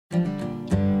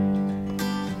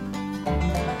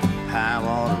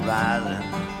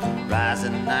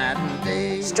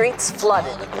Streets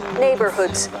flooded,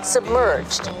 neighborhoods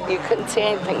submerged. You couldn't see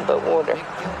anything but water.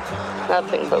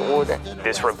 Nothing but water.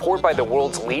 This report by the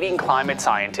world's leading climate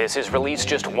scientists is released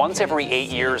just once every 8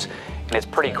 years, and it's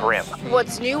pretty grim.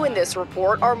 What's new in this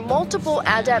report are multiple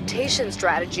adaptation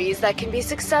strategies that can be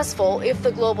successful if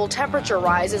the global temperature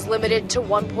rise is limited to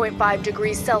 1.5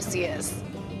 degrees Celsius.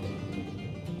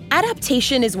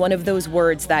 Adaptation is one of those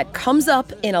words that comes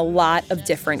up in a lot of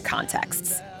different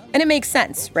contexts. And it makes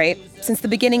sense, right? Since the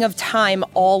beginning of time,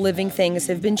 all living things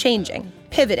have been changing,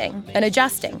 pivoting, and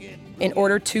adjusting in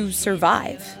order to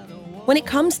survive. When it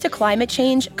comes to climate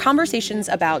change, conversations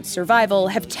about survival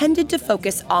have tended to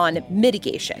focus on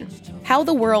mitigation, how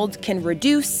the world can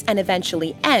reduce and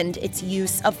eventually end its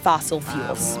use of fossil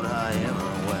fuels.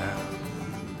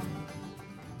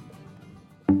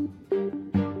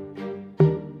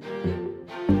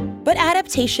 But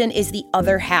adaptation is the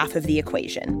other half of the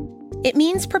equation. It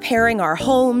means preparing our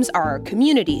homes, our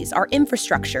communities, our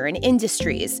infrastructure, and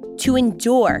industries to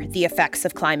endure the effects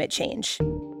of climate change.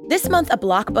 This month, a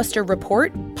blockbuster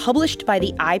report published by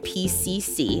the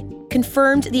IPCC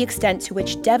confirmed the extent to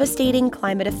which devastating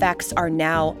climate effects are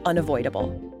now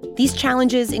unavoidable. These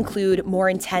challenges include more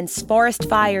intense forest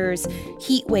fires,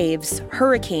 heat waves,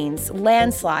 hurricanes,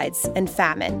 landslides, and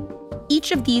famine.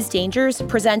 Each of these dangers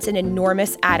presents an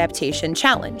enormous adaptation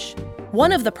challenge.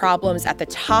 One of the problems at the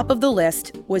top of the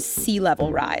list was sea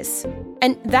level rise.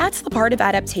 And that's the part of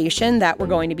adaptation that we're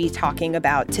going to be talking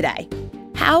about today.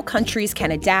 How countries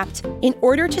can adapt in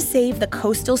order to save the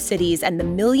coastal cities and the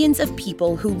millions of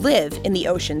people who live in the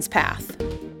ocean's path.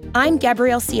 I'm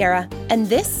Gabrielle Sierra, and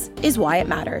this is Why It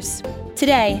Matters.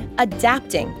 Today,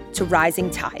 adapting to rising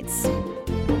tides.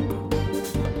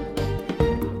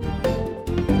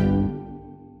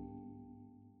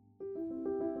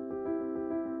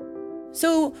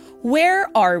 So,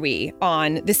 where are we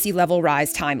on the sea level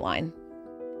rise timeline?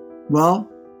 Well,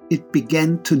 it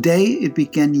began today, it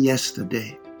began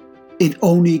yesterday. It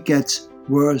only gets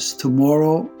worse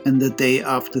tomorrow and the day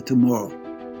after tomorrow.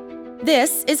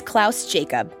 This is Klaus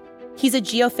Jacob. He's a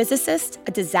geophysicist,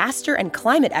 a disaster and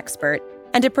climate expert,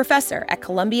 and a professor at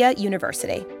Columbia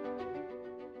University.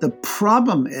 The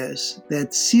problem is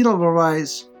that sea level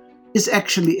rise is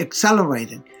actually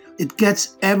accelerating. It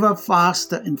gets ever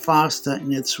faster and faster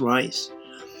in its rise.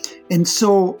 And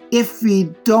so if we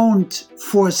don't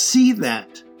foresee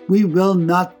that, we will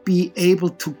not be able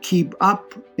to keep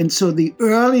up. And so the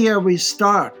earlier we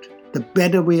start, the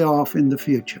better we are off in the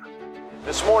future.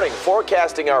 This morning,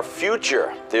 forecasting our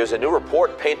future, there's a new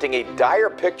report painting a dire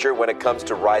picture when it comes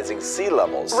to rising sea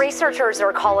levels. Researchers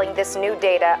are calling this new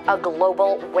data a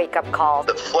global wake-up call.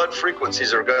 The flood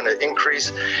frequencies are going to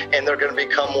increase and they're going to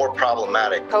become more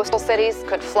problematic. Coastal cities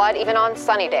could flood even on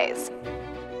sunny days.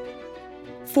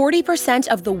 40%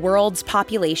 of the world's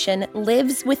population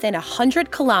lives within 100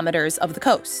 kilometers of the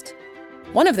coast.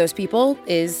 One of those people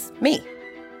is me.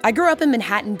 I grew up in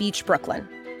Manhattan Beach, Brooklyn.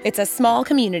 It's a small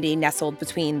community nestled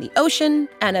between the ocean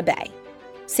and a bay.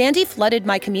 Sandy flooded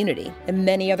my community and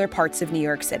many other parts of New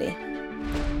York City.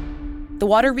 The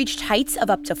water reached heights of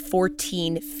up to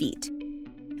 14 feet,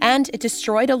 and it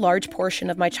destroyed a large portion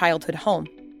of my childhood home.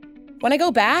 When I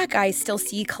go back, I still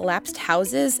see collapsed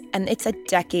houses, and it's a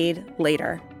decade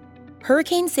later.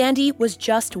 Hurricane Sandy was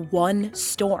just one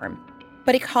storm,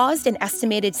 but it caused an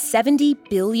estimated $70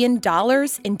 billion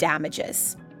in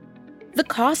damages. The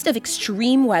cost of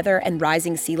extreme weather and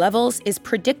rising sea levels is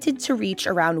predicted to reach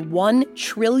around $1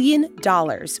 trillion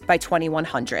by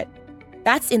 2100.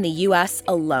 That's in the U.S.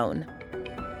 alone.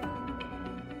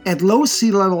 At low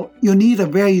sea level, you need a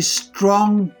very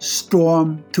strong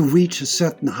storm to reach a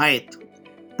certain height.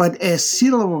 But as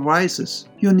sea level rises,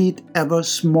 you need ever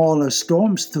smaller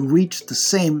storms to reach the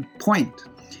same point.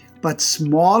 But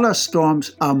smaller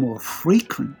storms are more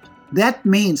frequent. That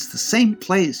means the same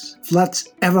place floods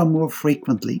ever more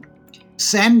frequently.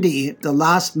 Sandy, the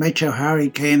last major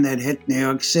hurricane that hit New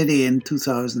York City in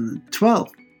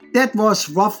 2012, that was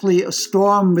roughly a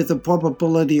storm with a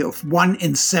probability of 1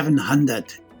 in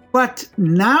 700. But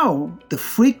now the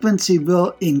frequency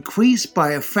will increase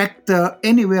by a factor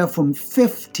anywhere from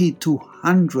 50 to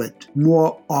 100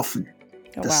 more often.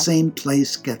 Oh, the wow. same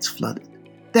place gets flooded.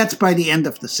 That's by the end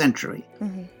of the century,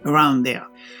 around there.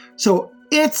 So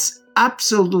it's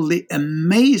absolutely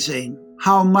amazing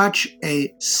how much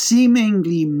a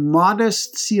seemingly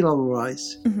modest sea level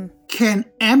rise can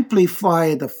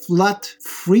amplify the flood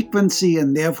frequency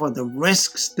and therefore the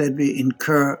risks that we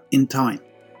incur in time.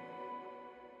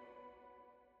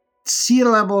 Sea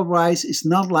level rise is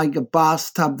not like a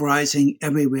bathtub rising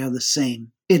everywhere the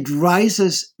same. It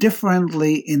rises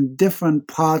differently in different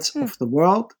parts of the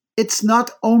world. it's not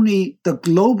only the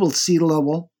global sea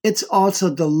level, it's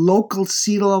also the local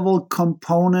sea level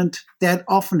component that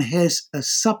often has a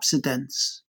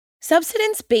subsidence.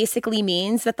 Subsidence basically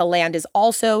means that the land is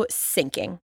also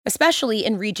sinking, especially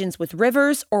in regions with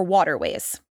rivers or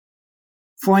waterways.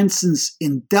 For instance,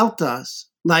 in deltas,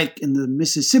 like in the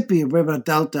Mississippi River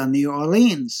Delta, New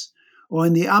Orleans, or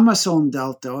in the Amazon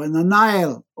Delta, or in the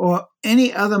Nile, or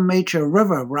any other major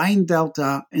river, Rhine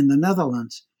Delta in the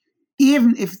Netherlands,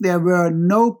 even if there were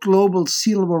no global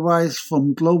sea level rise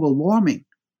from global warming,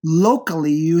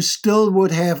 locally you still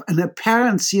would have an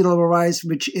apparent sea level rise,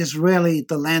 which is really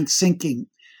the land sinking.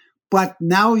 But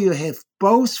now you have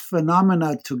both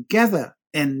phenomena together,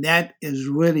 and that is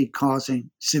really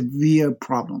causing severe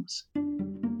problems.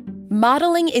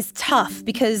 Modeling is tough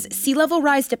because sea level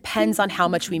rise depends on how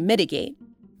much we mitigate.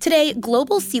 Today,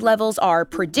 global sea levels are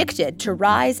predicted to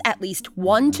rise at least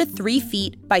 1 to 3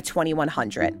 feet by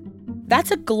 2100.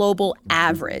 That's a global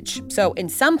average, so in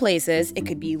some places it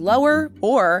could be lower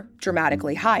or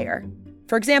dramatically higher.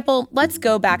 For example, let's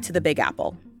go back to the Big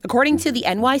Apple. According to the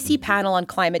NYC Panel on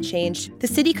Climate Change, the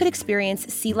city could experience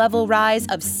sea level rise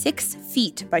of 6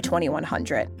 feet by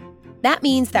 2100. That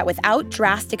means that without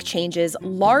drastic changes,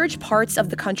 large parts of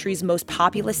the country's most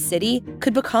populous city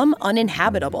could become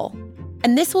uninhabitable.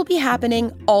 And this will be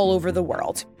happening all over the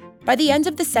world. By the end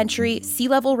of the century, sea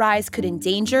level rise could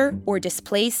endanger or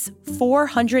displace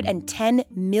 410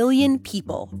 million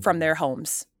people from their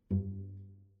homes.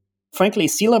 Frankly,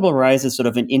 sea level rise is sort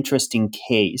of an interesting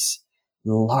case,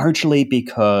 largely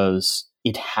because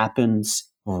it happens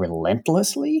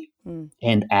relentlessly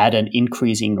and at an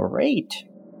increasing rate.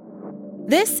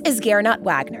 This is Gernot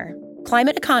Wagner,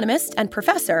 climate economist and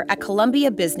professor at Columbia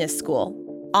Business School,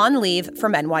 on leave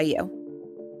from NYU.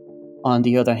 On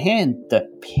the other hand, the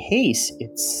pace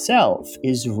itself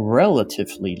is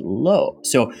relatively low.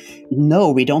 So,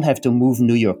 no, we don't have to move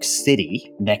New York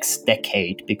City next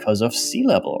decade because of sea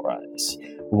level rise.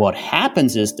 What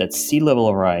happens is that sea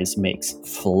level rise makes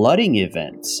flooding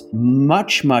events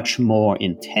much, much more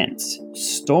intense.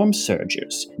 Storm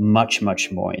surges, much,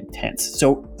 much more intense.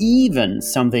 So even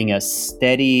something as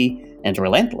steady and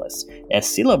relentless as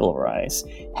sea level rise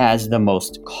has the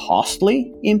most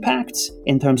costly impacts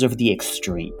in terms of the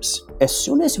extremes. As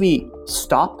soon as we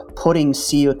stop putting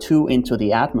CO2 into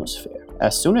the atmosphere,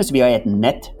 as soon as we are at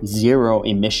net zero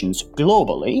emissions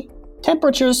globally,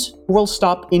 temperatures will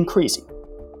stop increasing.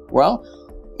 Well,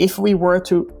 if we were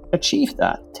to achieve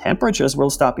that, temperatures will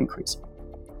stop increasing.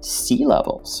 Sea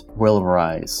levels will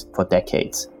rise for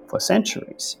decades, for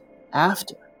centuries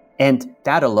after. And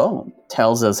that alone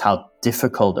tells us how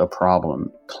difficult a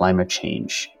problem climate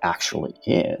change actually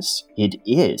is. It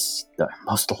is the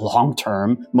most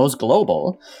long-term, most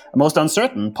global, most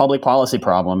uncertain public policy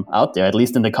problem out there, at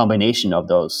least in the combination of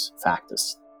those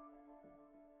factors.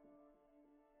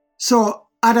 So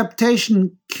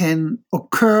adaptation can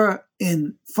occur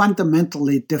in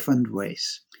fundamentally different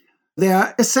ways. There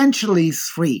are essentially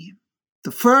three.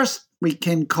 The first we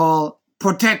can call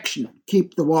protection,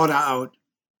 keep the water out.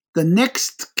 The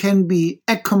next can be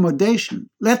accommodation,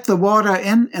 let the water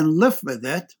in and live with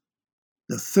it.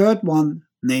 The third one,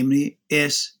 namely,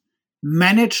 is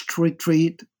managed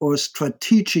retreat or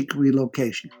strategic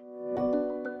relocation.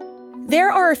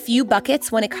 There are a few buckets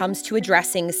when it comes to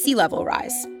addressing sea level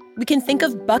rise. We can think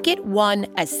of bucket one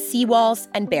as seawalls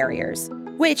and barriers,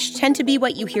 which tend to be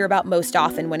what you hear about most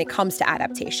often when it comes to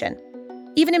adaptation.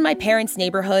 Even in my parents'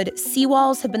 neighborhood,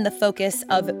 seawalls have been the focus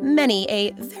of many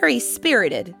a very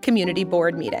spirited community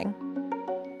board meeting.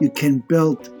 You can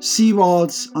build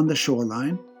seawalls on the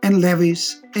shoreline and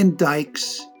levees and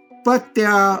dikes, but there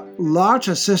are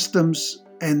larger systems,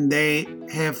 and they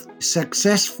have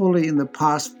successfully in the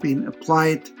past been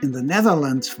applied in the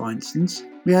Netherlands, for instance,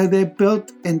 where they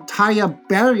built entire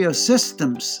barrier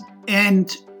systems,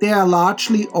 and they are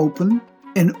largely open,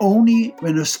 and only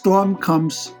when a storm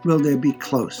comes will they be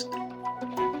closed.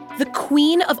 The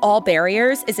queen of all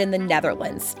barriers is in the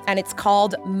Netherlands, and it's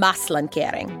called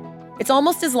Maaslandkering. It's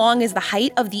almost as long as the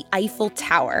height of the Eiffel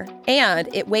Tower, and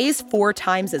it weighs 4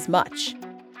 times as much.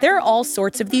 There are all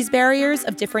sorts of these barriers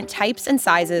of different types and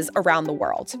sizes around the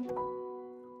world.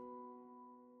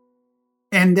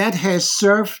 And that has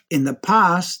served in the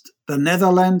past the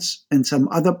Netherlands and some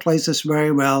other places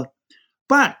very well.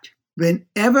 But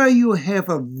whenever you have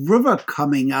a river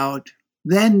coming out,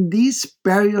 then these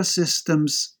barrier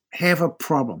systems have a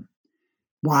problem.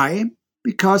 Why?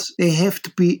 Because they have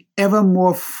to be ever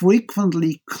more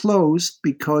frequently closed,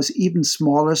 because even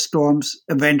smaller storms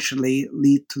eventually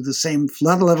lead to the same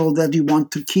flood level that you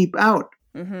want to keep out.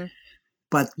 Mm-hmm.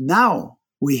 But now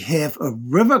we have a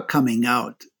river coming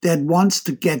out that wants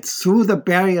to get through the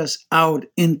barriers out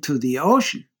into the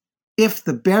ocean. If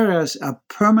the barriers are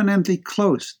permanently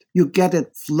closed, you get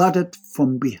it flooded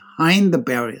from behind the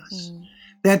barriers.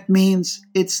 That means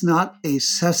it's not a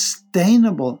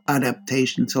sustainable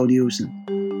adaptation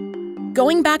solution.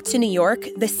 Going back to New York,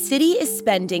 the city is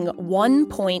spending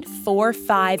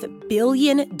 $1.45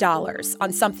 billion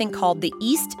on something called the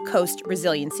East Coast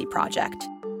Resiliency Project.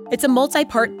 It's a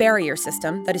multi-part barrier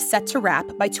system that is set to wrap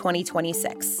by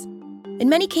 2026. In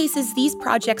many cases, these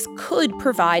projects could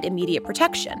provide immediate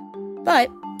protection, but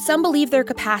some believe their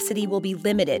capacity will be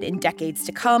limited in decades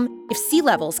to come if sea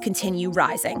levels continue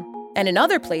rising. And in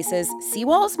other places,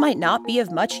 seawalls might not be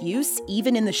of much use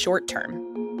even in the short term.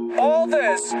 All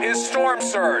this is storm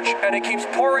surge, and it keeps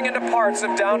pouring into parts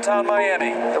of downtown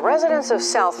Miami. The residents of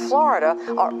South Florida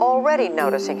are already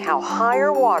noticing how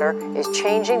higher water is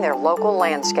changing their local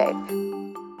landscape.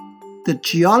 The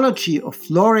geology of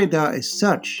Florida is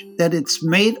such that it's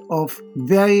made of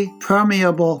very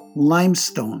permeable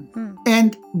limestone.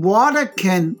 And water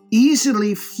can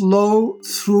easily flow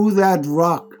through that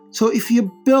rock. So if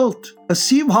you build a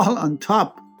seawall on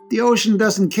top, the ocean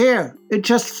doesn't care. It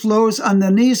just flows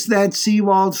underneath that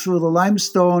seawall through the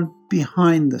limestone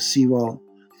behind the seawall.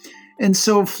 And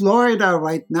so Florida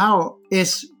right now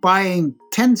is buying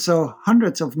tens or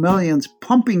hundreds of millions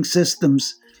pumping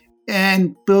systems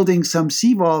and building some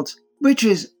seawalls, which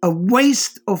is a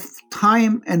waste of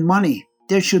time and money.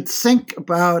 They should think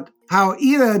about how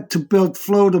either to build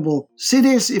floatable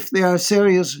cities if they are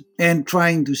serious and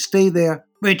trying to stay there,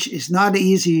 which is not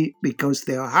easy because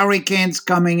there are hurricanes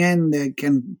coming in, they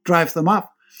can drive them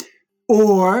up.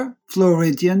 Or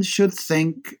Floridians should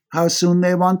think how soon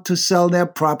they want to sell their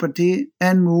property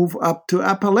and move up to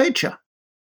Appalachia.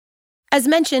 As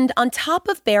mentioned, on top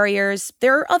of barriers,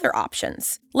 there are other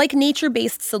options, like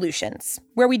nature-based solutions,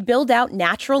 where we'd build out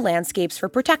natural landscapes for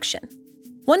protection.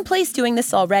 One place doing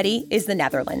this already is the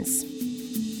Netherlands.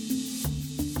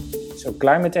 So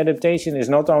climate adaptation is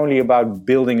not only about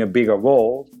building a bigger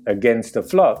wall against the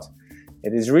flood,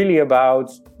 it is really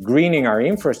about greening our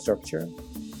infrastructure.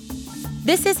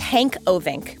 This is Henk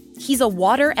Ovink. He's a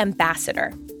water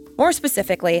ambassador. More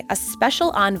specifically, a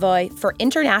special envoy for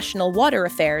international water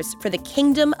affairs for the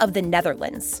Kingdom of the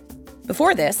Netherlands.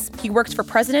 Before this, he worked for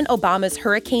President Obama's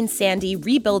Hurricane Sandy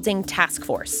Rebuilding Task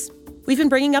Force. We've been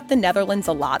bringing up the Netherlands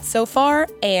a lot so far,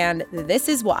 and this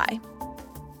is why.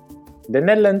 The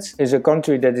Netherlands is a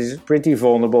country that is pretty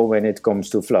vulnerable when it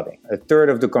comes to flooding. A third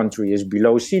of the country is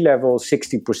below sea level,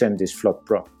 60% is flood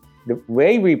prone. The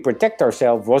way we protect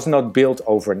ourselves was not built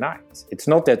overnight. It's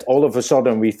not that all of a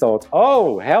sudden we thought,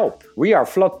 oh, help, we are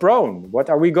flood prone. What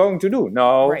are we going to do?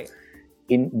 No. Right.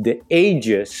 In the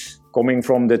ages, coming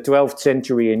from the 12th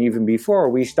century and even before,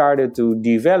 we started to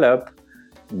develop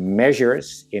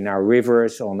measures in our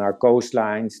rivers, on our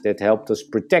coastlines that helped us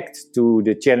protect to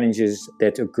the challenges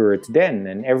that occurred then.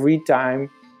 And every time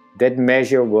that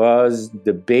measure was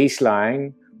the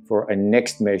baseline for a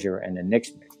next measure and a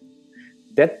next measure.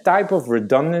 That type of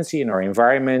redundancy in our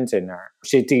environment and our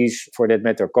cities, for that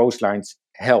matter, coastlines,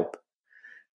 help.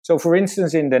 So for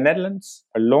instance, in the Netherlands,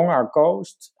 along our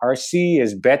coast, our sea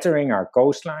is bettering our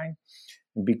coastline.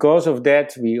 Because of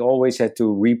that, we always had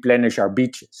to replenish our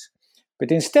beaches.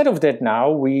 But instead of that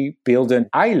now, we build an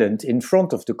island in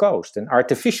front of the coast, an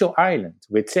artificial island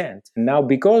with sand. And now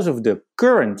because of the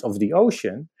current of the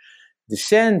ocean, the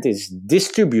sand is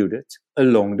distributed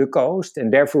along the coast,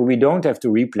 and therefore we don't have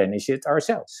to replenish it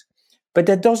ourselves. But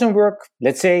that doesn't work,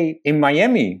 let's say, in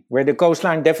Miami, where the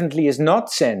coastline definitely is not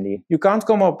sandy. You can't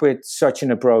come up with such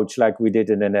an approach like we did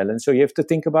in the Netherlands, so you have to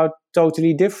think about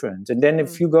totally different. And then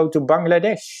if you go to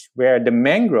Bangladesh, where the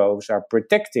mangroves are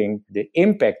protecting the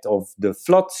impact of the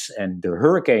floods and the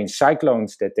hurricanes,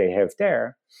 cyclones that they have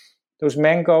there, those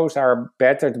mangroves are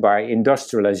battered by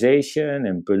industrialization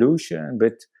and pollution,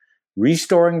 but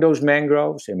restoring those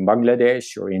mangroves in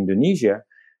Bangladesh or Indonesia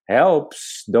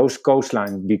helps those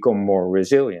coastlines become more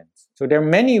resilient. So there are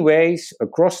many ways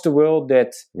across the world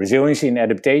that resiliency and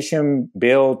adaptation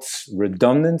builds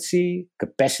redundancy,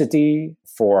 capacity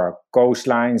for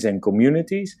coastlines and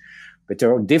communities, but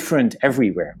they're different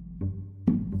everywhere.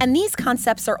 And these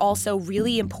concepts are also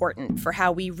really important for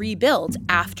how we rebuild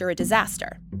after a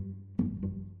disaster.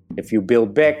 If you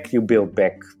build back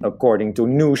according to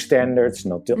new standards,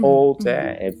 not the old.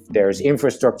 If there's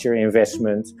infrastructure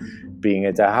investment, being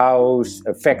it a house,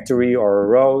 a factory, or a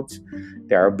road,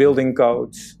 there are building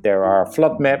codes, there are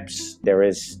flood maps, there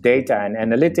is data and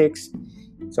analytics.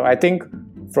 So I think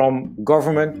from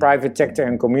government, private sector,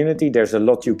 and community, there's a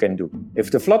lot you can do.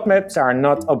 If the flood maps are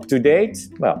not up to date,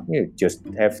 well, you just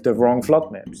have the wrong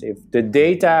flood maps. If the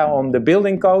data on the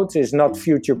building codes is not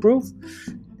future-proof,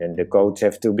 then the codes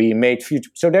have to be made future.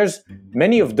 So there's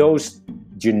many of those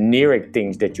generic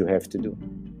things that you have to do.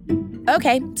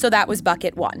 Okay, so that was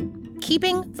bucket 1,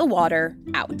 keeping the water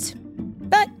out.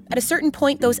 But at a certain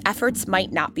point, those efforts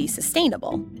might not be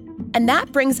sustainable. And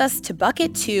that brings us to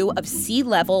bucket 2 of sea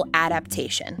level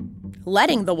adaptation,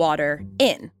 letting the water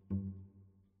in.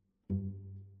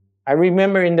 I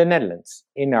remember in the Netherlands,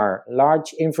 in our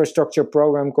large infrastructure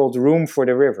program called Room for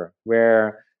the River,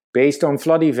 where based on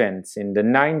flood events in the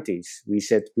 90s, we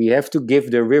said we have to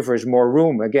give the rivers more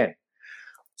room again.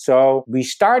 So we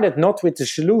started not with the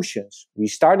solutions. We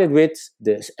started with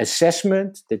the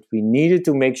assessment that we needed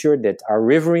to make sure that our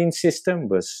riverine system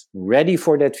was ready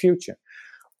for that future.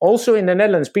 Also in the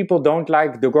Netherlands, people don't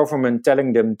like the government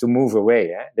telling them to move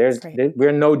away.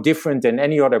 We're no different than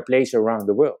any other place around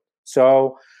the world.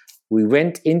 So we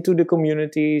went into the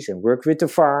communities and worked with the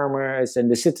farmers and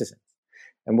the citizens.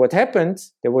 And what happened,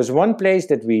 there was one place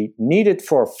that we needed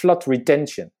for flood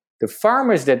retention. The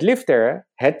farmers that lived there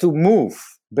had to move,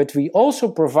 but we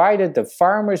also provided the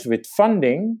farmers with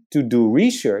funding to do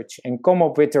research and come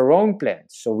up with their own plans.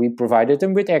 So we provided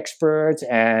them with experts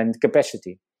and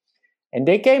capacity. And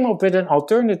they came up with an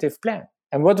alternative plan.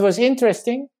 And what was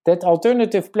interesting, that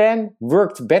alternative plan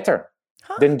worked better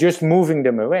than just moving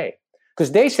them away.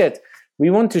 Because they said, we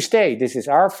want to stay. This is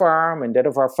our farm and that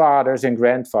of our fathers and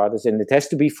grandfathers, and it has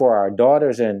to be for our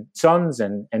daughters and sons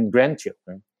and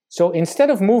grandchildren. So instead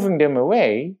of moving them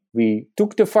away, we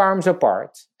took the farms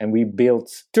apart and we built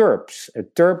terps. A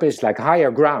terp is like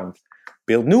higher ground.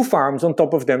 Built new farms on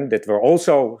top of them that were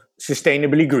also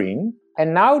sustainably green.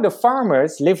 And now the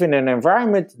farmers live in an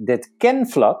environment that can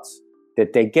flood,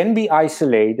 that they can be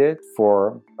isolated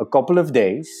for a couple of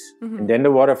days, and then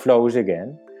the water flows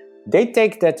again. They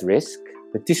take that risk,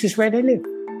 but this is where they live.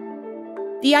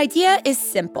 The idea is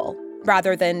simple.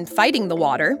 Rather than fighting the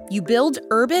water, you build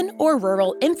urban or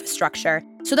rural infrastructure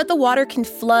so that the water can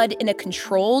flood in a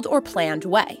controlled or planned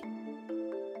way.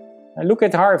 Now look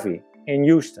at Harvey in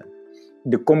Houston.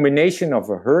 The combination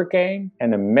of a hurricane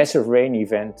and a massive rain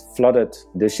event flooded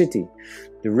the city.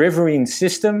 The riverine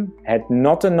system had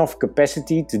not enough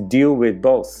capacity to deal with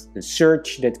both. The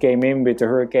surge that came in with the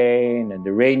hurricane and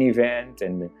the rain event,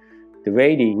 and the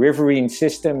way the riverine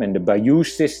system and the bayou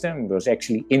system was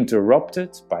actually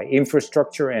interrupted by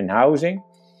infrastructure and housing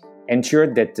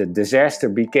ensured that the disaster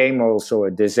became also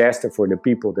a disaster for the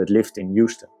people that lived in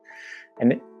Houston.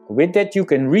 And with that, you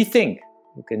can rethink.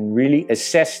 You can really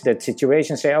assess that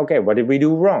situation, say, okay, what did we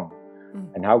do wrong?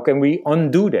 And how can we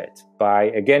undo that? By,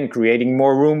 again, creating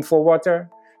more room for water,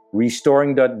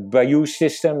 restoring that bayou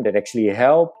system that actually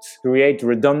helped create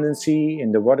redundancy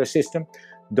in the water system.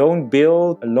 Don't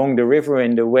build along the river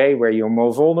in the way where you're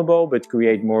more vulnerable, but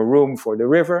create more room for the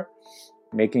river,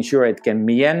 making sure it can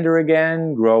meander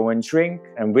again, grow and shrink,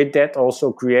 and with that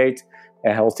also create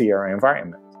a healthier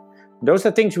environment. Those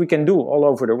are things we can do all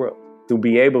over the world to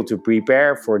be able to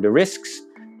prepare for the risks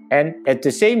and at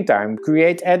the same time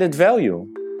create added value.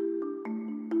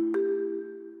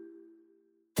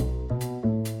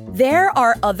 There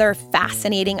are other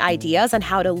fascinating ideas on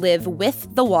how to live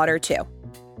with the water too.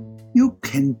 You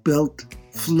can build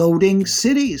floating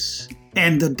cities,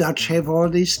 and the Dutch have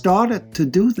already started to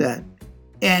do that.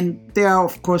 And there are,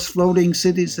 of course, floating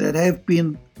cities that have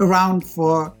been around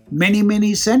for many,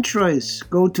 many centuries.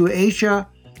 Go to Asia.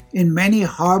 In many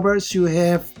harbors, you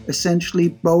have essentially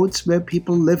boats where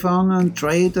people live on and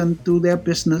trade and do their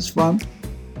business from.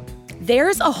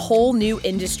 There's a whole new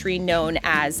industry known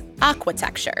as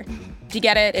aquitecture. Do you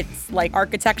get it? It's like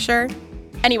architecture.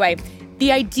 Anyway,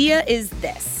 the idea is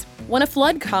this. When a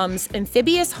flood comes,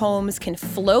 amphibious homes can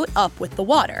float up with the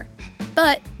water,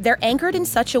 but they're anchored in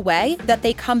such a way that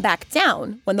they come back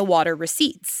down when the water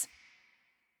recedes.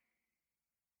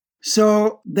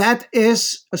 So that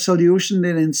is a solution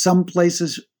that in some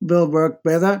places will work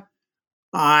better.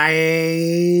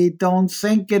 I don't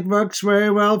think it works very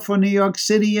well for New York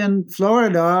City and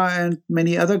Florida and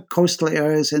many other coastal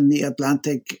areas in the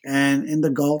Atlantic and in the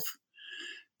Gulf,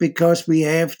 because we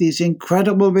have these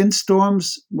incredible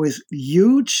windstorms with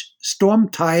huge storm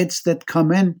tides that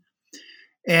come in.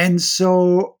 And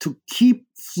so to keep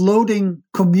floating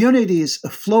communities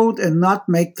afloat and not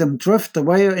make them drift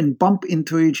away and bump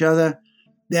into each other,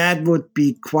 that would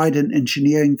be quite an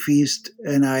engineering feast.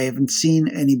 And I haven't seen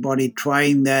anybody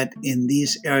trying that in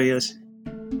these areas.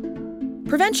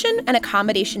 Prevention and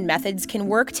accommodation methods can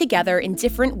work together in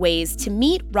different ways to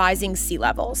meet rising sea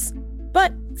levels.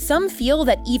 But some feel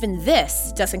that even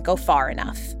this doesn't go far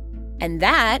enough. And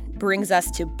that brings us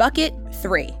to bucket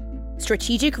 3,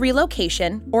 strategic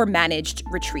relocation or managed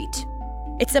retreat.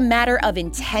 It's a matter of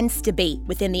intense debate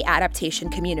within the adaptation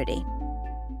community.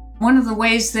 One of the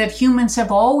ways that humans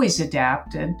have always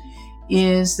adapted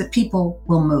is that people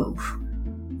will move.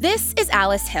 This is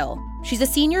Alice Hill. She's a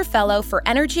senior fellow for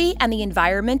energy and the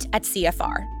environment at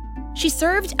CFR. She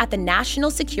served at the National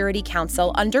Security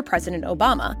Council under President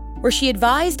Obama, where she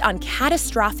advised on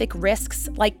catastrophic risks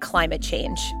like climate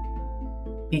change.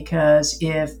 Because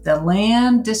if the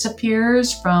land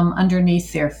disappears from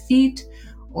underneath their feet,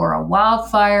 or a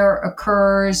wildfire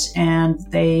occurs and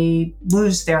they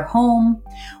lose their home,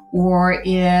 or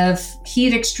if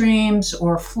heat extremes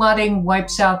or flooding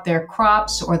wipes out their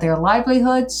crops or their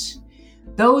livelihoods,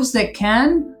 those that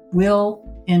can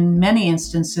will, in many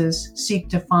instances, seek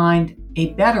to find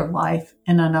a better life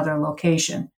in another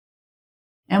location.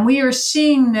 And we are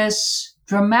seeing this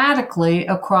dramatically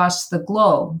across the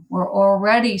globe. We're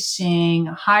already seeing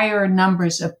higher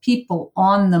numbers of people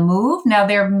on the move. Now,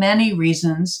 there are many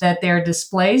reasons that they're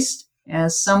displaced,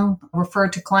 as some refer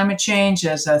to climate change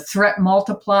as a threat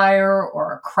multiplier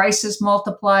or a crisis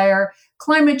multiplier.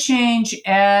 Climate change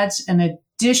adds an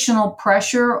additional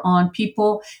pressure on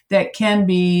people that can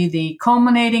be the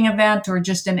culminating event or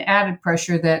just an added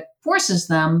pressure that forces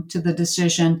them to the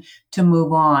decision to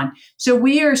move on. So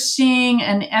we are seeing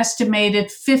an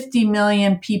estimated 50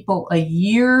 million people a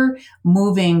year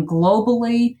moving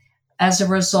globally as a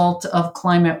result of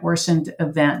climate worsened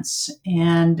events.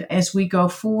 And as we go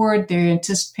forward, the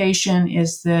anticipation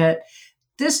is that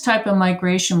this type of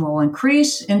migration will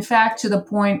increase, in fact, to the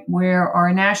point where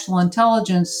our national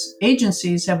intelligence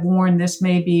agencies have warned this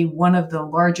may be one of the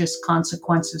largest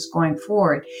consequences going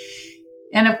forward.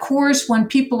 And of course, when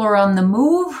people are on the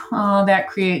move, that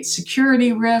creates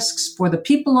security risks for the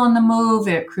people on the move.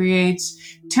 It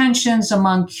creates tensions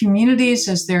among communities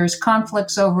as there's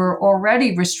conflicts over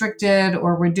already restricted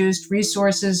or reduced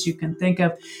resources. You can think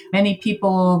of many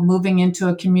people moving into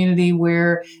a community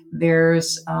where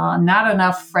there's not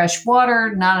enough fresh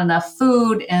water, not enough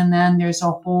food, and then there's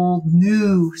a whole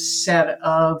new set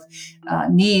of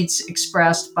needs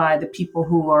expressed by the people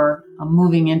who are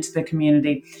moving into the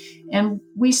community. And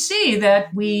we see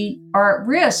that we are at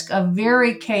risk of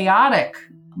very chaotic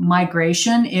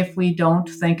migration if we don't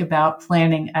think about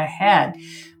planning ahead.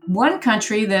 One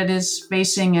country that is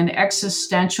facing an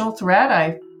existential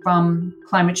threat from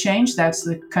climate change, that's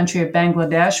the country of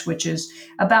Bangladesh, which is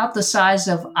about the size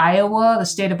of Iowa, the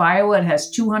state of Iowa. It has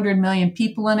 200 million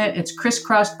people in it. It's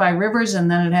crisscrossed by rivers,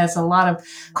 and then it has a lot of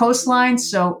coastline.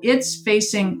 So it's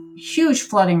facing huge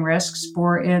flooding risks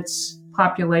for its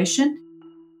population.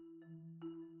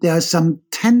 There are some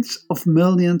tens of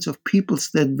millions of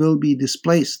peoples that will be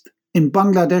displaced in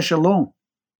Bangladesh alone.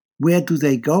 Where do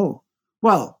they go?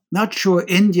 Well, not sure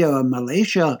India or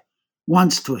Malaysia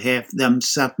wants to have them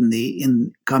suddenly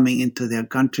coming into their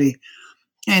country.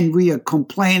 And we are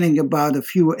complaining about a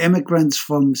few immigrants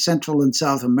from Central and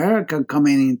South America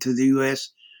coming into the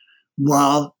U.S.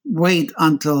 Well, wait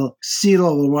until sea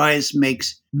level rise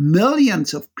makes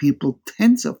millions of people,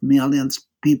 tens of millions of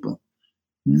people,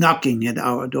 knocking at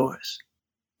our doors.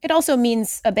 It also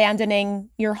means abandoning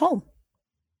your home.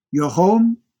 Your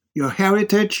home, your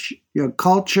heritage, your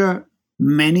culture,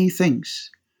 many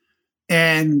things.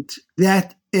 And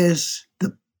that is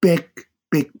the big,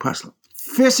 big puzzle.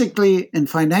 Physically and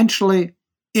financially,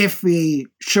 if we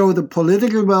show the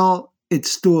political will,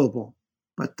 it's doable.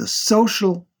 But the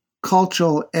social,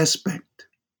 cultural aspect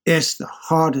is the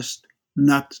hardest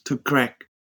nut to crack.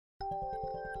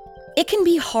 It can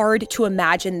be hard to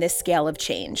imagine this scale of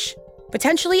change,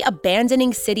 potentially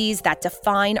abandoning cities that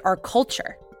define our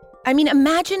culture. I mean,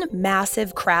 imagine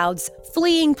massive crowds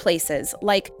fleeing places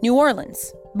like New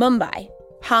Orleans, Mumbai,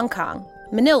 Hong Kong,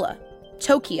 Manila,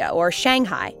 Tokyo, or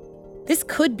Shanghai. This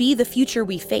could be the future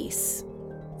we face.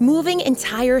 Moving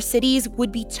entire cities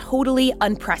would be totally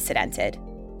unprecedented.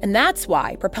 And that's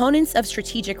why proponents of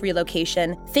strategic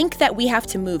relocation think that we have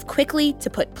to move quickly to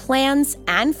put plans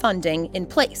and funding in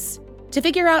place to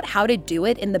figure out how to do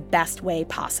it in the best way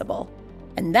possible.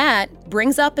 And that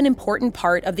brings up an important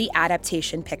part of the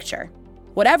adaptation picture.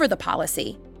 Whatever the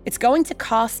policy, it's going to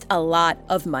cost a lot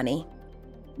of money.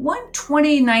 One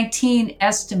 2019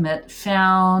 estimate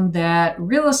found that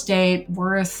real estate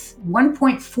worth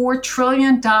 $1.4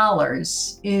 trillion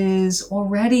is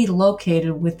already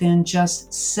located within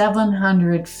just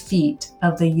 700 feet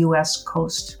of the U.S.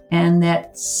 coast, and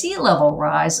that sea level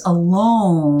rise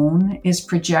alone is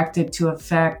projected to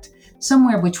affect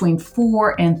somewhere between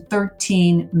 4 and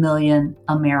 13 million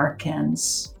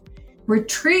Americans.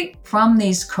 Retreat from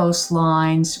these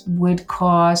coastlines would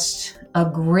cost a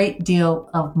great deal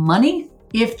of money.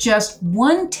 If just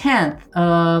 1/10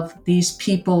 of these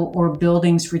people or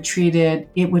buildings retreated,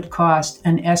 it would cost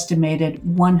an estimated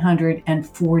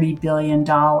 $140 billion.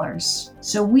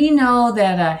 So we know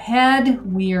that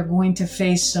ahead we are going to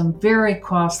face some very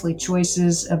costly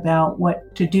choices about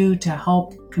what to do to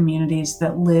help communities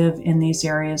that live in these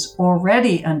areas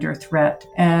already under threat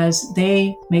as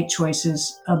they make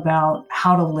choices about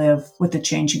how to live with the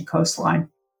changing coastline.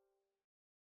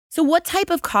 So what type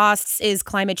of costs is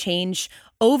climate change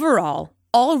overall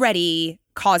already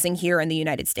causing here in the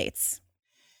United States?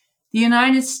 The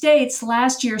United States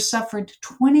last year suffered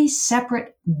 20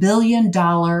 separate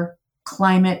billion-dollar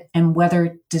climate and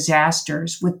weather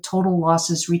disasters, with total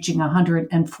losses reaching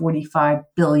 $145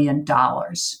 billion.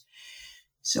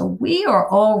 So we are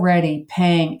already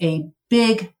paying a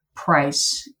big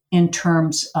price in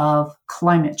terms of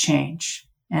climate change.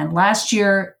 And last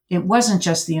year, it wasn't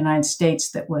just the United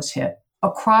States that was hit.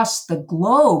 Across the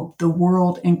globe, the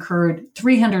world incurred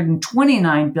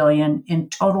 $329 billion in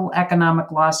total economic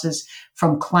losses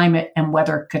from climate and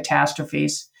weather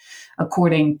catastrophes,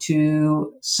 according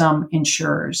to some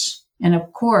insurers. And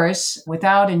of course,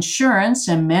 without insurance,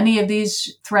 and many of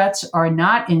these threats are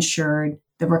not insured,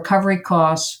 the recovery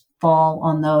costs fall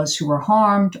on those who are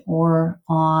harmed or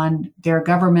on their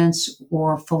governments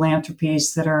or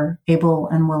philanthropies that are able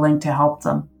and willing to help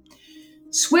them.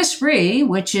 Swiss Re,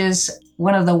 which is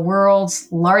one of the world's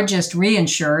largest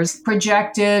reinsurers,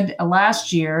 projected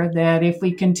last year that if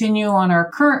we continue on our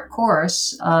current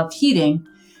course of heating,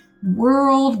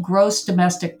 world gross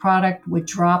domestic product would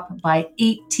drop by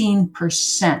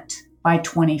 18% by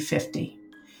 2050.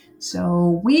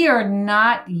 So we are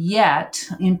not yet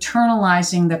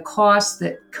internalizing the costs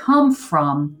that come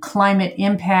from climate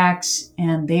impacts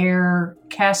and their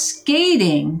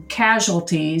cascading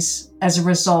casualties as a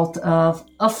result of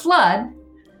a flood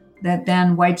that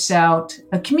then wipes out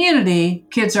a community.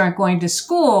 Kids aren't going to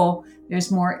school. There's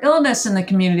more illness in the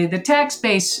community. The tax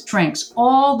base shrinks.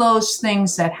 All those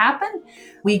things that happen,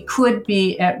 we could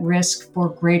be at risk for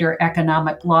greater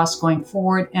economic loss going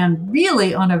forward, and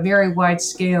really on a very wide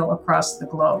scale across the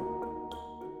globe.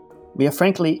 We are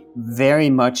frankly very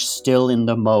much still in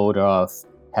the mode of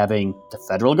having the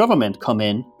federal government come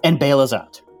in and bail us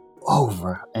out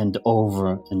over and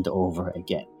over and over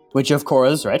again. Which, of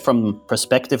course, right, from the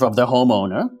perspective of the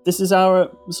homeowner, this is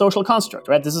our social construct,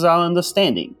 right? This is our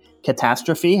understanding.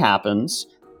 Catastrophe happens,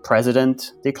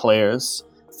 president declares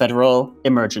federal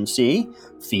emergency,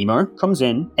 FEMA comes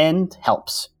in and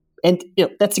helps. And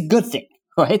that's a good thing,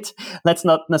 right? Let's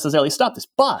not necessarily stop this.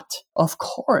 But, of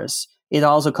course, it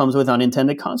also comes with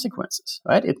unintended consequences,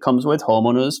 right? It comes with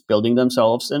homeowners building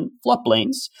themselves in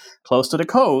floodplains close to the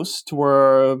coast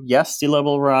where, yes, sea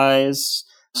level rise,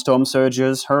 storm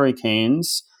surges,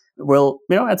 hurricanes will,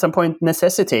 at some point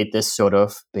necessitate this sort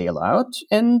of bailout.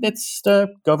 And it's the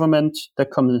government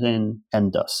that comes in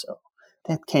and does so.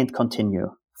 That can't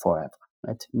continue forever,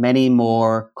 right? Many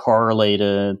more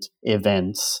correlated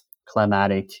events,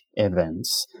 climatic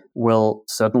events, will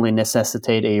certainly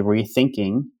necessitate a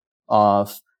rethinking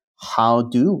of how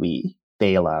do we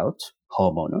bail out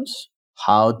homeowners?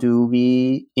 How do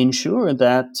we ensure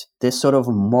that this sort of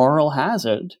moral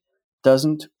hazard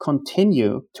doesn't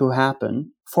continue to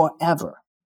happen forever,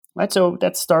 right? So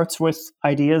that starts with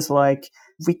ideas like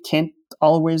we can't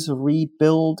always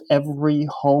rebuild every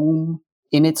home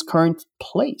in its current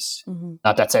place. Mm-hmm.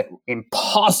 Now, that's an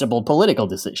impossible political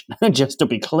decision, just to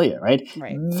be clear, right?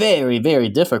 Very, very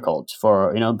difficult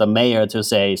for, the mayor to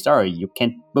say, sorry, you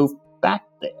can't move back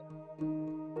there.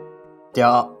 There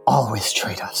are always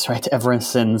trade-offs, right? Ever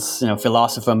since,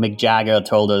 philosopher Mick Jagger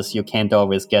told us you can't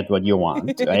always get what you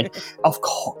want, right? Of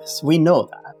course, we know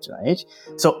that, right?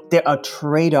 So there are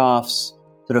trade-offs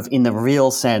sort of in the real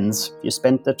sense. You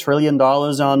spent $1 trillion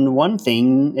on one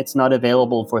thing, it's not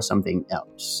available for something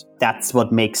else. That's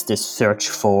what makes this search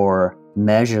for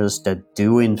measures that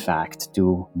do, in fact,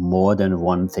 do more than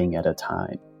one thing at a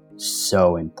time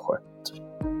so important.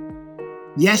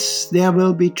 Yes, there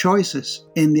will be choices,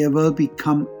 and they will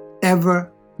become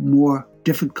ever more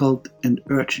difficult and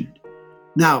urgent.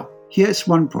 Now, here's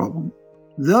one problem.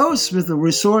 Those with the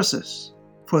resources,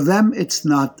 for them it's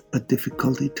not a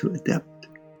difficulty to adapt.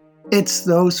 It's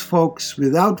those folks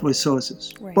without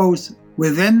resources, both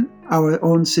within our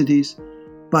own cities,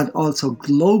 but also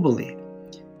globally.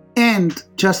 And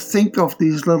just think of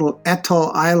these little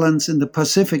atoll islands in the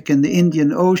Pacific and the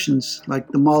Indian Oceans, like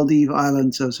the Maldives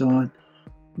Islands and so on.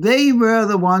 They were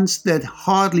the ones that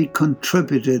hardly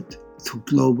contributed to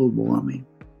global warming.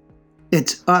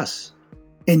 It's us.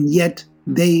 And yet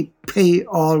they pay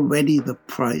already the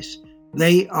price.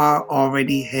 They are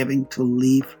already having to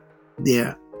leave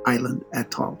their island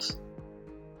atolls.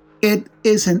 It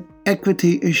is an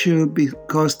equity issue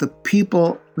because the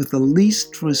people with the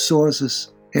least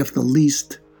resources have the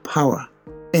least power.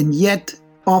 And yet,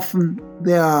 often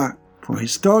there are, for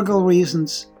historical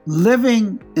reasons,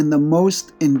 living in the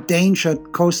most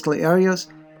endangered coastal areas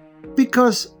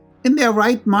because in their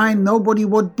right mind, nobody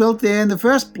would build there in the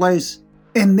first place.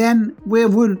 And then where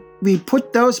would we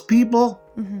put those people?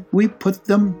 We put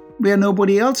them where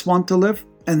nobody else wants to live.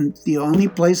 And the only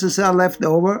places that are left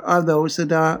over are those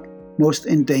that are most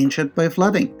endangered by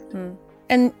flooding.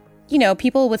 And, you know,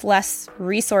 people with less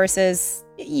resources,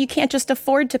 you can't just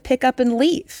afford to pick up and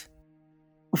leave.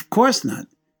 Of course not.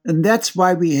 And that's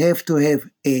why we have to have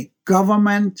a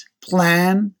government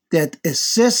plan that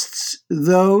assists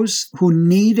those who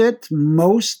need it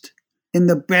most in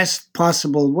the best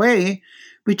possible way,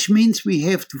 which means we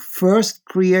have to first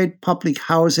create public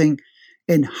housing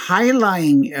in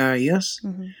high-lying areas.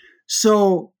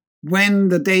 So when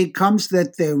the day comes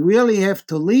that they really have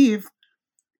to leave,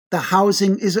 the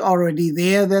housing is already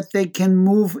there that they can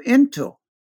move into.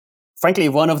 Frankly,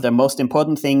 one of the most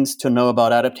important things to know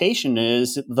about adaptation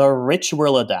is the rich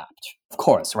will adapt. Of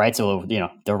course, right? So, you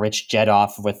know, the rich jet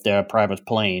off with their private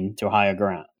plane to higher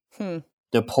ground.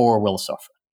 The poor will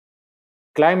suffer.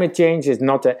 Climate change is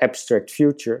not an abstract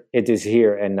future. It is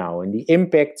here and now. And the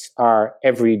impacts are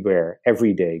everywhere,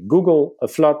 every day. Google a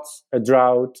flood, a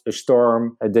drought, a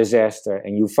storm, a disaster,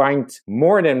 and you find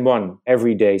more than one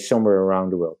every day somewhere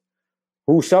around the world.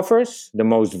 Who suffers? The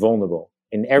most vulnerable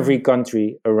in every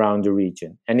country around the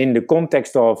region. And in the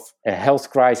context of a health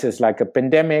crisis like a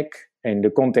pandemic, in the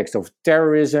context of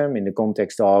terrorism, in the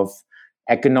context of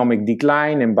economic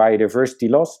decline and biodiversity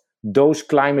loss, those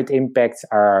climate impacts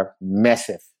are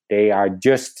massive. They are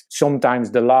just sometimes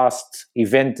the last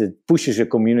event that pushes a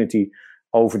community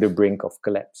over the brink of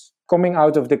collapse. Coming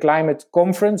out of the climate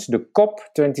conference, the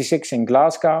COP26 in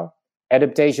Glasgow,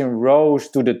 adaptation rose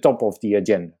to the top of the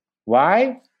agenda.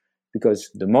 Why?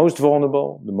 Because the most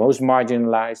vulnerable, the most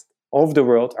marginalized of the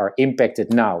world are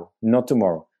impacted now, not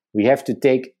tomorrow. We have to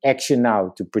take action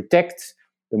now to protect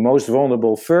the most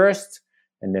vulnerable first,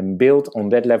 and then build on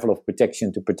that level of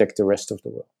protection to protect the rest of the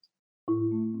world.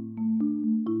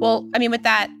 Well, I mean, with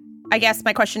that, I guess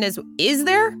my question is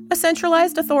there a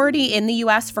centralized authority in the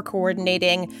U.S. for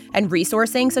coordinating and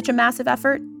resourcing such a massive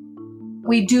effort?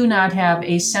 We do not have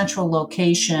a central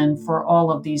location for all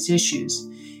of these issues.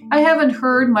 I haven't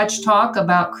heard much talk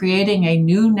about creating a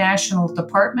new national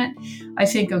department. I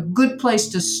think a good place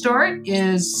to start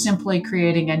is simply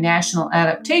creating a national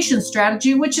adaptation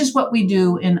strategy, which is what we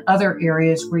do in other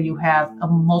areas where you have a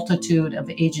multitude of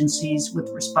agencies with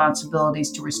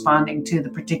responsibilities to responding to the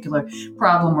particular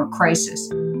problem or crisis.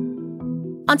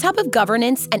 On top of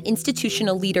governance and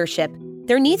institutional leadership,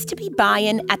 there needs to be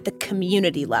buy-in at the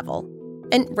community level.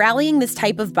 And rallying this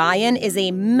type of buy-in is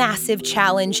a massive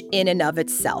challenge in and of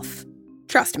itself.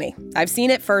 Trust me, I've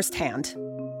seen it firsthand.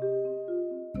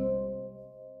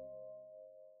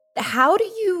 How do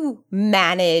you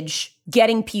manage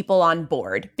getting people on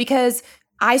board? Because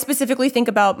I specifically think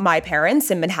about my parents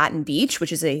in Manhattan Beach,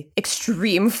 which is an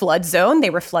extreme flood zone. They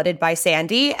were flooded by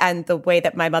Sandy, and the way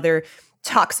that my mother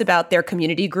talks about their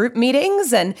community group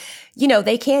meetings. And, you know,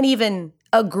 they can't even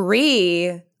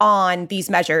agree on these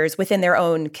measures within their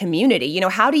own community. You know,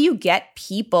 how do you get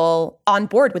people on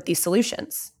board with these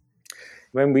solutions?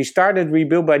 When we started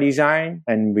Rebuild by Design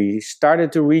and we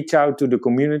started to reach out to the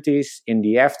communities in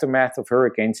the aftermath of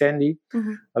Hurricane Sandy,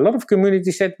 a lot of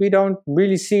communities said, we don't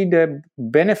really see the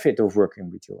benefit of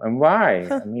working with you. And why?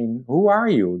 I mean, who are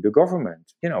you? The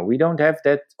government. You know, we don't have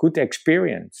that good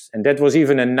experience. And that was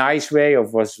even a nice way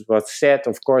of what's said,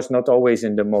 of course, not always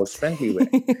in the most friendly way.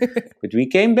 But we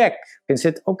came back and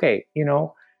said, okay, you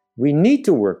know, we need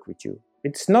to work with you.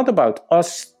 It's not about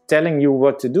us telling you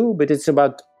what to do, but it's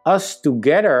about us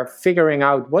together figuring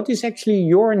out what is actually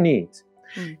your need.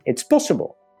 It's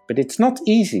possible, but it's not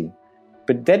easy.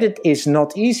 But that it is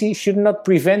not easy should not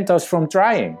prevent us from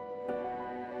trying.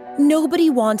 Nobody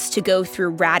wants to go through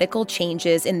radical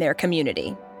changes in their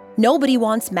community. Nobody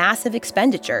wants massive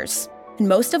expenditures. And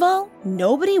most of all,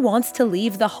 nobody wants to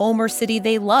leave the home or city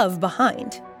they love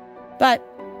behind. But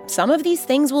some of these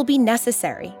things will be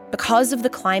necessary because of the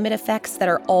climate effects that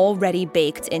are already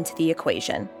baked into the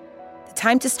equation. The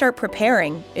time to start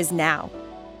preparing is now.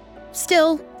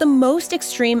 Still, the most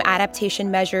extreme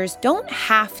adaptation measures don't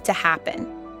have to happen.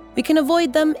 We can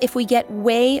avoid them if we get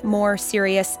way more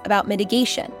serious about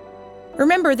mitigation.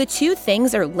 Remember, the two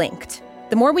things are linked.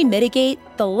 The more we mitigate,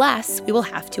 the less we will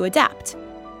have to adapt.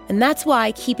 And that's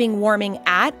why keeping warming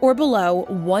at or below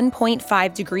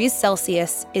 1.5 degrees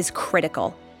Celsius is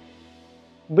critical.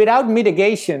 Without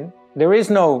mitigation, there is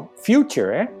no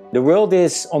future. The world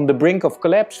is on the brink of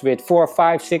collapse with 4,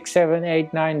 5, 6, 7,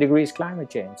 8, 9 degrees climate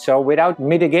change. So without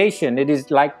mitigation, it is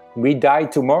like we die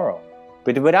tomorrow.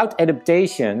 But without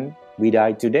adaptation, we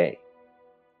die today.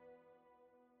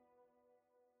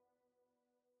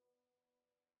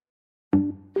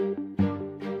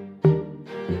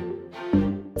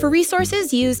 For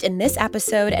resources used in this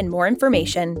episode and more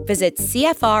information, visit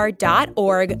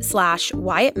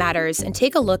cfr.org/whyitmatters and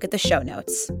take a look at the show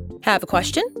notes. Have a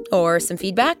question or some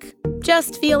feedback?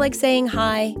 Just feel like saying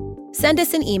hi? Send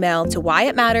us an email to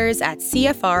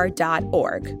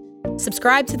whyitmatters@cfr.org.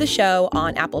 Subscribe to the show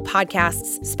on Apple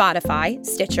Podcasts, Spotify,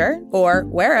 Stitcher, or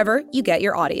wherever you get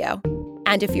your audio.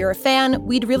 And if you're a fan,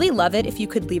 we'd really love it if you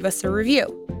could leave us a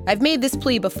review. I've made this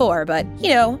plea before, but,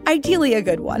 ideally a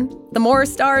good one. The more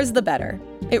stars, the better.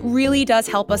 It really does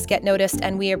help us get noticed,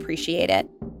 and we appreciate it.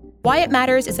 Why It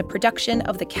Matters is a production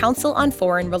of the Council on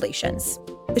Foreign Relations.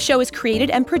 The show is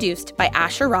created and produced by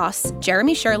Asher Ross,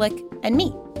 Jeremy Sherlick, and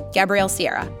me, Gabrielle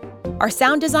Sierra. Our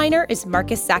sound designer is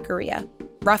Marcus Zachariah.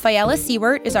 Rafaela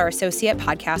Seward is our associate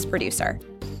podcast producer.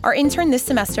 Our intern this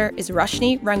semester is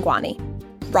Rushni Rangwani.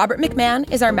 Robert McMahon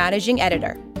is our managing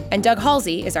editor. And Doug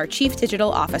Halsey is our Chief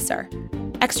Digital Officer.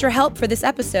 Extra help for this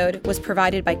episode was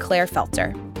provided by Claire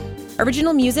Felter.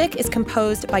 Original music is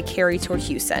composed by Carrie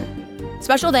Torhuson.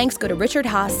 Special thanks go to Richard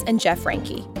Haas and Jeff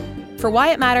Ranke. For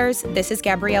Why It Matters, this is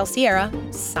Gabrielle Sierra,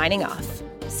 signing off.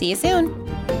 See you soon.